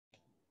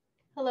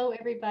Hello,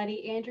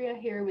 everybody. Andrea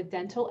here with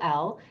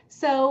Dentalelle.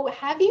 So,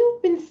 have you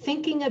been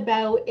thinking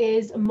about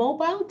is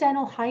mobile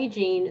dental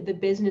hygiene the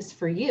business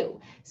for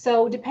you?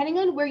 So, depending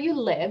on where you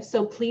live,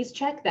 so please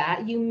check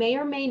that. You may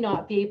or may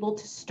not be able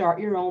to start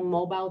your own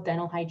mobile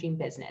dental hygiene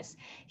business.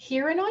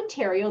 Here in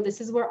Ontario, this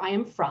is where I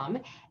am from.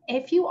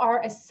 If you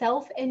are a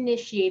self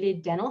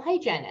initiated dental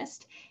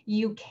hygienist,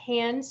 you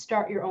can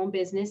start your own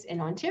business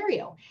in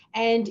Ontario.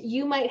 And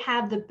you might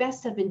have the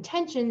best of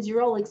intentions.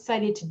 You're all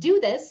excited to do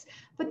this,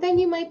 but then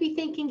you might be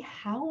thinking,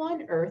 how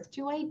on earth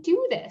do I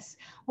do this?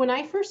 When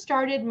I first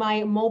started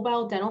my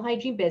mobile dental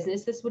hygiene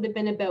business, this would have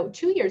been about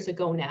 2 years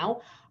ago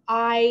now,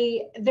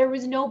 there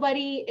was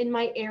nobody in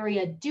my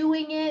area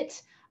doing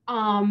it.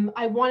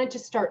 I wanted to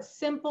start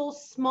simple,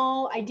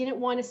 small. I didn't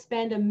want to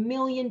spend $1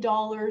 million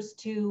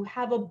to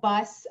have a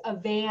bus, a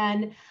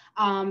van,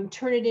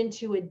 turn it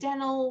into a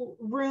dental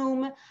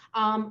room.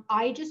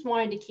 I just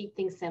wanted to keep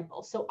things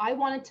simple. So I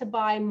wanted to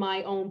buy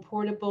my own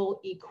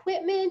portable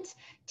equipment,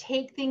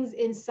 take things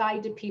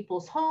inside to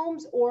people's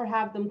homes, or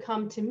have them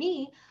come to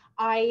me.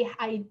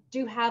 I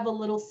do have a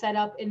little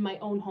setup in my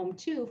own home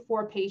too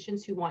for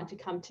patients who want to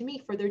come to me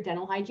for their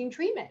dental hygiene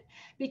treatment.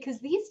 Because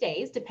these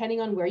days,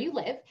 depending on where you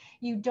live,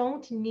 you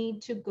don't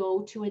need to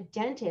go to a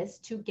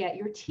dentist to get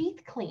your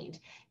teeth cleaned.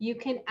 You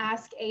can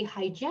ask a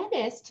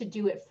hygienist to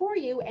do it for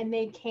you, and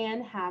they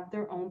can have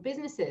their own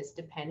businesses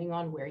depending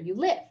on where you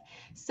live.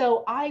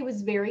 So I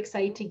was very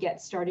excited to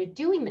get started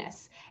doing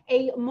this.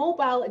 A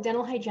mobile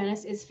dental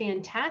hygienist is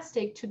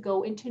fantastic to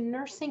go into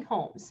nursing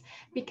homes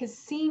because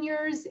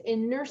seniors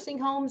in nursing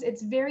homes,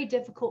 it's very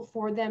difficult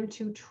for them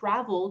to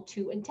travel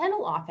to a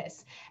dental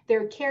office.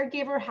 Their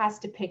caregiver has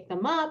to pick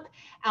them up,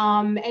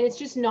 and it's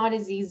just not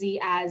as easy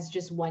as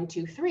just one,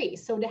 two, three.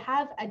 So to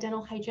have a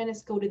dental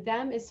hygienist go to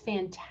them is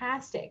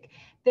fantastic.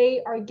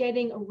 They are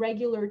getting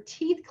regular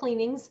teeth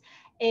cleanings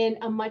in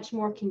a much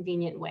more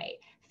convenient way.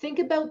 Think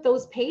about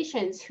those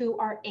patients who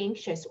are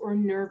anxious or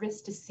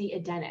nervous to see a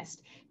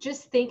dentist.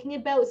 Just thinking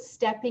about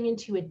stepping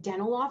into a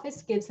dental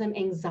office gives them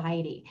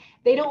anxiety.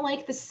 They don't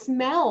like the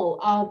smell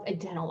of a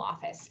dental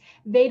office.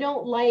 They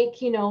don't like,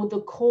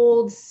 the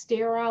cold,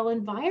 sterile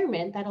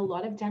environment that a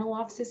lot of dental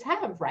offices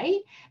have, right?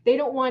 They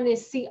don't want to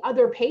see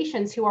other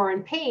patients who are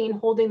in pain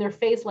holding their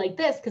face like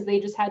this because they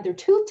just had their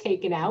tooth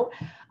taken out.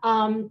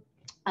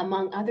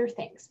 Among other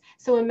things.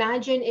 So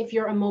imagine if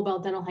you're a mobile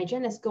dental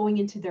hygienist going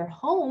into their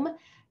home,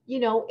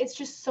 it's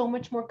just so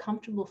much more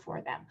comfortable for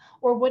them.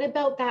 Or what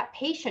about that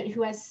patient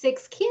who has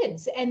 6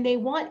 kids and they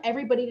want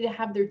everybody to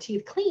have their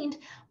teeth cleaned,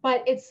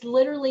 but it's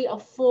literally a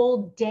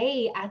full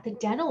day at the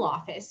dental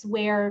office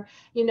where,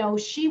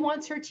 she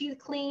wants her teeth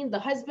cleaned, the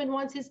husband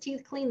wants his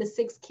teeth cleaned, the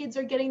 6 kids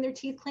are getting their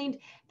teeth cleaned.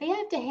 They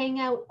have to hang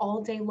out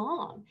all day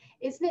long.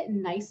 Isn't it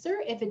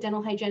nicer if a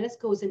dental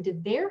hygienist goes into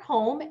their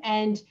home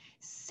and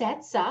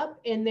sets up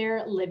in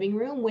their living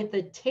room with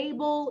a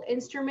table,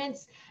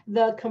 instruments,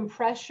 the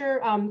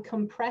compressor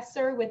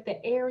with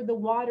the air, the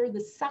water, the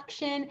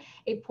suction,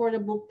 a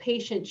portable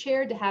patient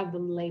chair to have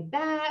them lay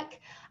back.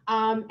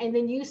 And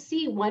then you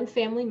see one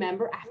family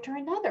member after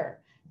another.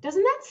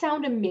 Doesn't that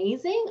sound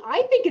amazing?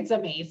 I think it's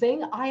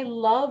amazing. I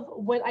love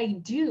what I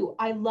do.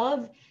 I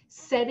love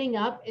setting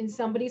up in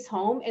somebody's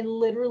home and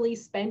literally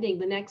spending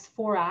the next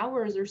 4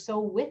 hours or so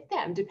with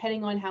them,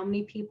 depending on how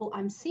many people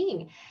I'm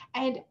seeing.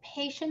 And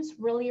patients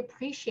really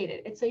appreciate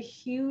it. It's a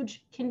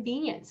huge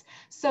convenience.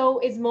 So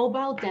is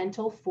mobile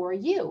dental for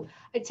you?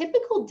 A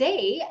typical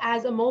day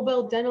as a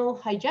mobile dental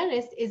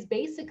hygienist is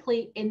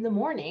basically in the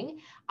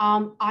morning.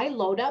 I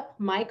load up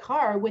my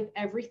car with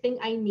everything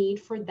I need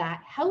for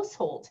that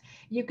household.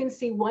 You can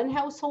see one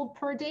household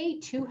per day,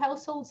 2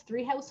 households,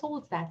 3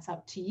 households. That's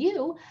up to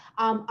you.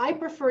 I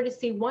prefer to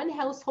see one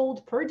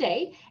household per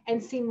day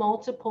and see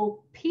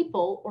multiple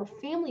people or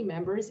family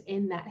members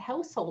in that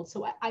household.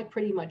 So I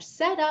pretty much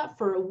set up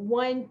for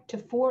 1 to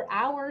 4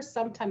 hours,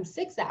 sometimes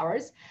 6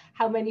 hours,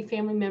 how many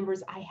family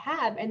members I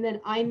have. And then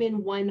I'm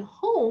in one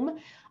home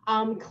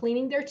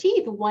cleaning their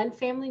teeth, one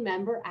family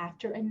member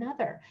after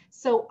another.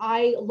 So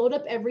I load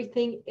up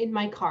everything in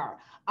my car.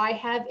 I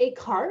have a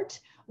cart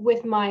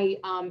with my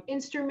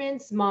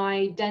instruments,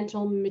 my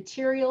dental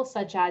material,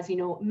 such as,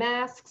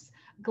 masks,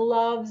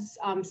 gloves,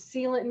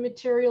 sealant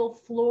material,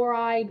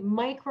 fluoride,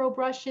 micro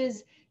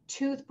brushes,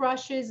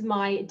 toothbrushes,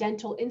 my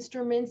dental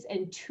instruments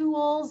and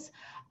tools,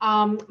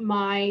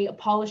 my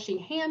polishing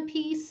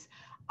handpiece.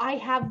 I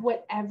have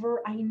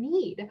whatever I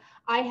need.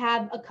 I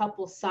have a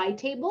couple side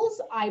tables.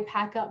 I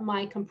pack up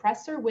my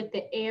compressor with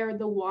the air,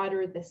 the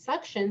water, the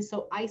suction.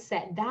 So I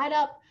set that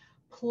up,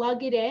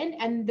 plug it in,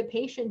 and the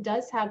patient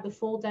does have the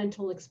full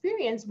dental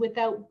experience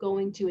without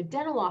going to a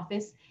dental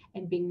office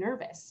and being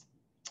nervous.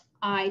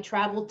 I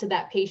travel to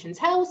that patient's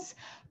house,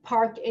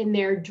 park in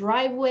their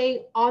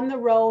driveway, on the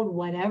road,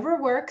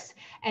 whatever works,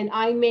 and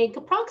I make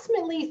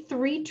approximately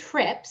 3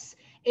 trips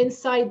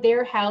inside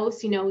their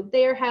house,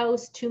 their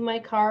house to my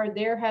car,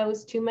 their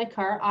house to my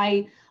car.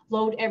 I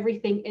load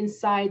everything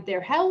inside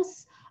their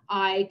house.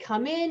 I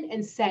come in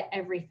and set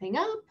everything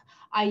up.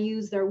 I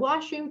use their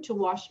washroom to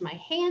wash my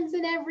hands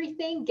and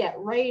everything, get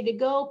ready to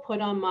go,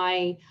 put on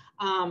my,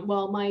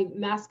 well, my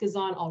mask is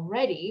on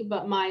already,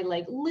 but my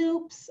like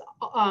loops,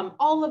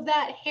 all of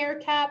that, hair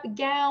cap,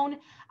 gown,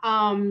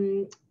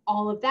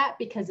 all of that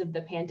because of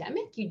the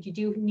pandemic. You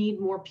do need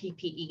more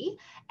PPE.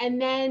 And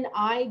then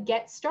I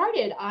get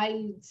started.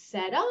 I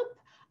set up,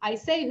 I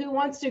say who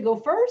wants to go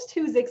first,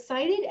 who's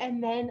excited,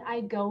 and then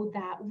I go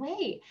that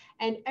way.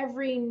 And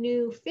every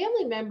new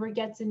family member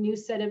gets a new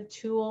set of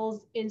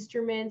tools,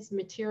 instruments,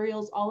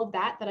 materials, all of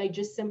that I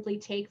just simply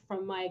take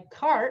from my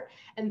cart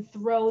and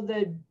throw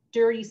the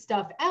dirty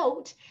stuff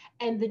out.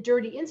 And the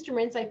dirty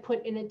instruments I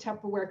put in a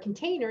Tupperware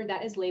container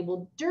that is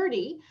labeled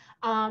dirty.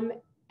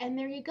 And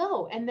there you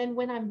go. And then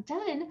when I'm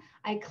done,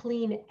 I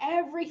clean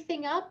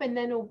everything up and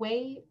then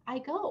away I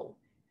go.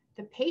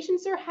 The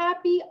patients are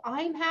happy,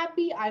 I'm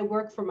happy, I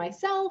work for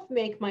myself,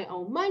 make my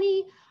own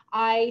money.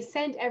 I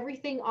send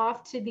everything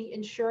off to the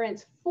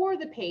insurance for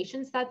the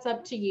patients. That's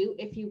up to you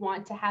if you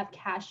want to have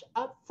cash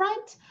up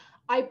front.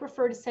 I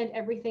prefer to send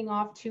everything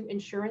off to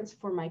insurance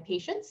for my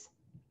patients.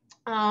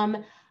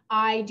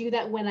 I do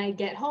that when I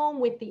get home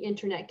with the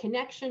internet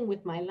connection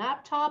with my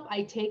laptop.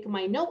 I take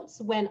my notes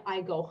when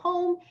I go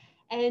home,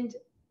 and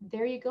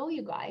there you go,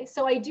 you guys.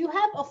 So I do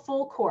have a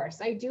full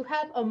course. I do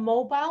have a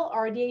mobile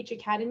RDH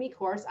Academy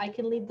course. I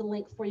can leave the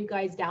link for you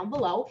guys down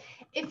below.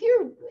 If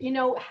you're,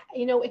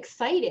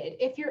 excited,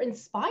 if you're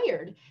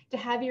inspired to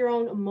have your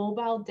own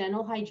mobile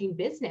dental hygiene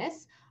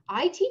business,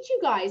 I teach you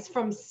guys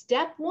from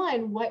step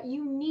one, what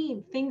you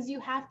need, things you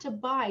have to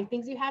buy,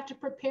 things you have to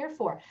prepare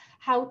for,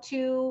 how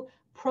to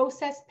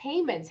process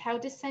payments, how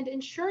to send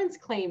insurance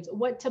claims,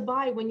 what to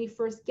buy when you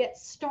first get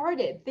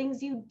started,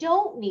 things you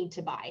don't need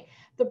to buy,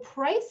 the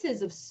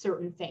prices of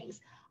certain things.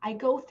 I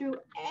go through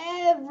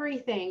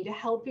everything to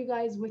help you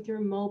guys with your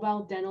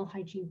mobile dental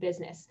hygiene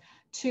business.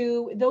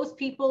 To those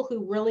people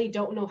who really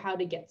don't know how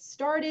to get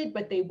started,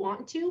 but they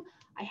want to,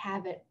 I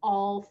have it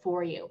all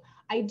for you.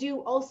 I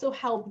do also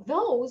help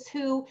those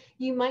who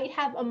you might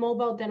have a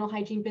mobile dental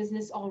hygiene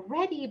business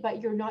already,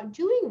 but you're not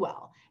doing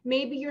well.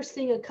 Maybe you're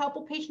seeing a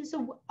couple patients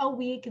a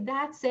week,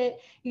 that's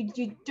it.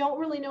 You don't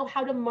really know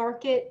how to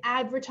market,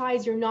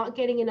 advertise, you're not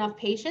getting enough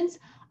patients.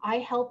 I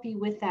help you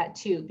with that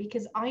too,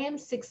 because I am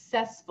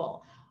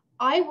successful.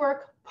 I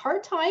work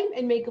part-time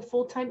and make a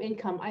full-time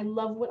income. I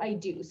love what I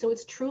do. So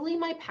it's truly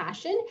my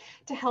passion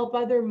to help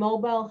other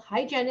mobile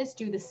hygienists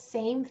do the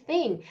same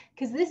thing,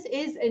 because this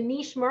is a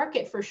niche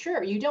market for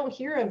sure. You don't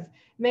hear of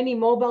many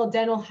mobile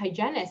dental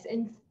hygienists.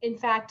 And in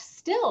fact,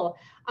 still,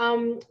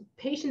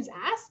 patients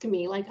ask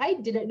me, like, I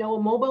didn't know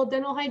a mobile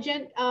dental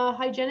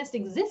hygienist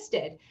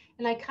existed.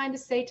 And I kind of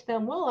say to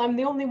them, well, I'm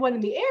the only one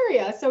in the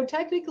area. So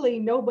technically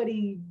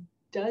nobody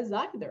does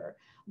either.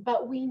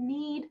 But we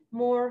need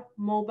more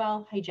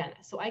mobile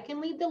hygienists. So I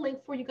can leave the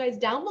link for you guys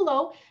down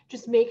below.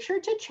 Just make sure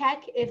to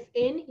check if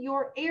in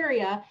your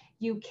area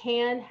you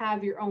can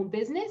have your own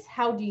business.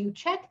 How do you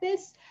check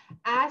this?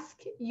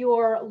 Ask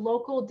your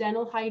local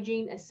dental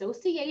hygiene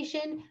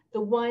association,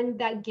 the one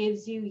that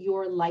gives you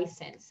your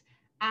license.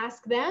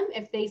 Ask them.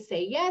 If they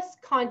say yes,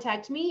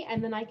 contact me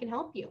and then I can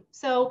help you.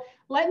 So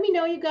let me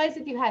know, you guys,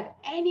 if you have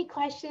any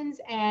questions,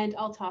 and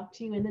I'll talk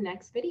to you in the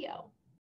next video.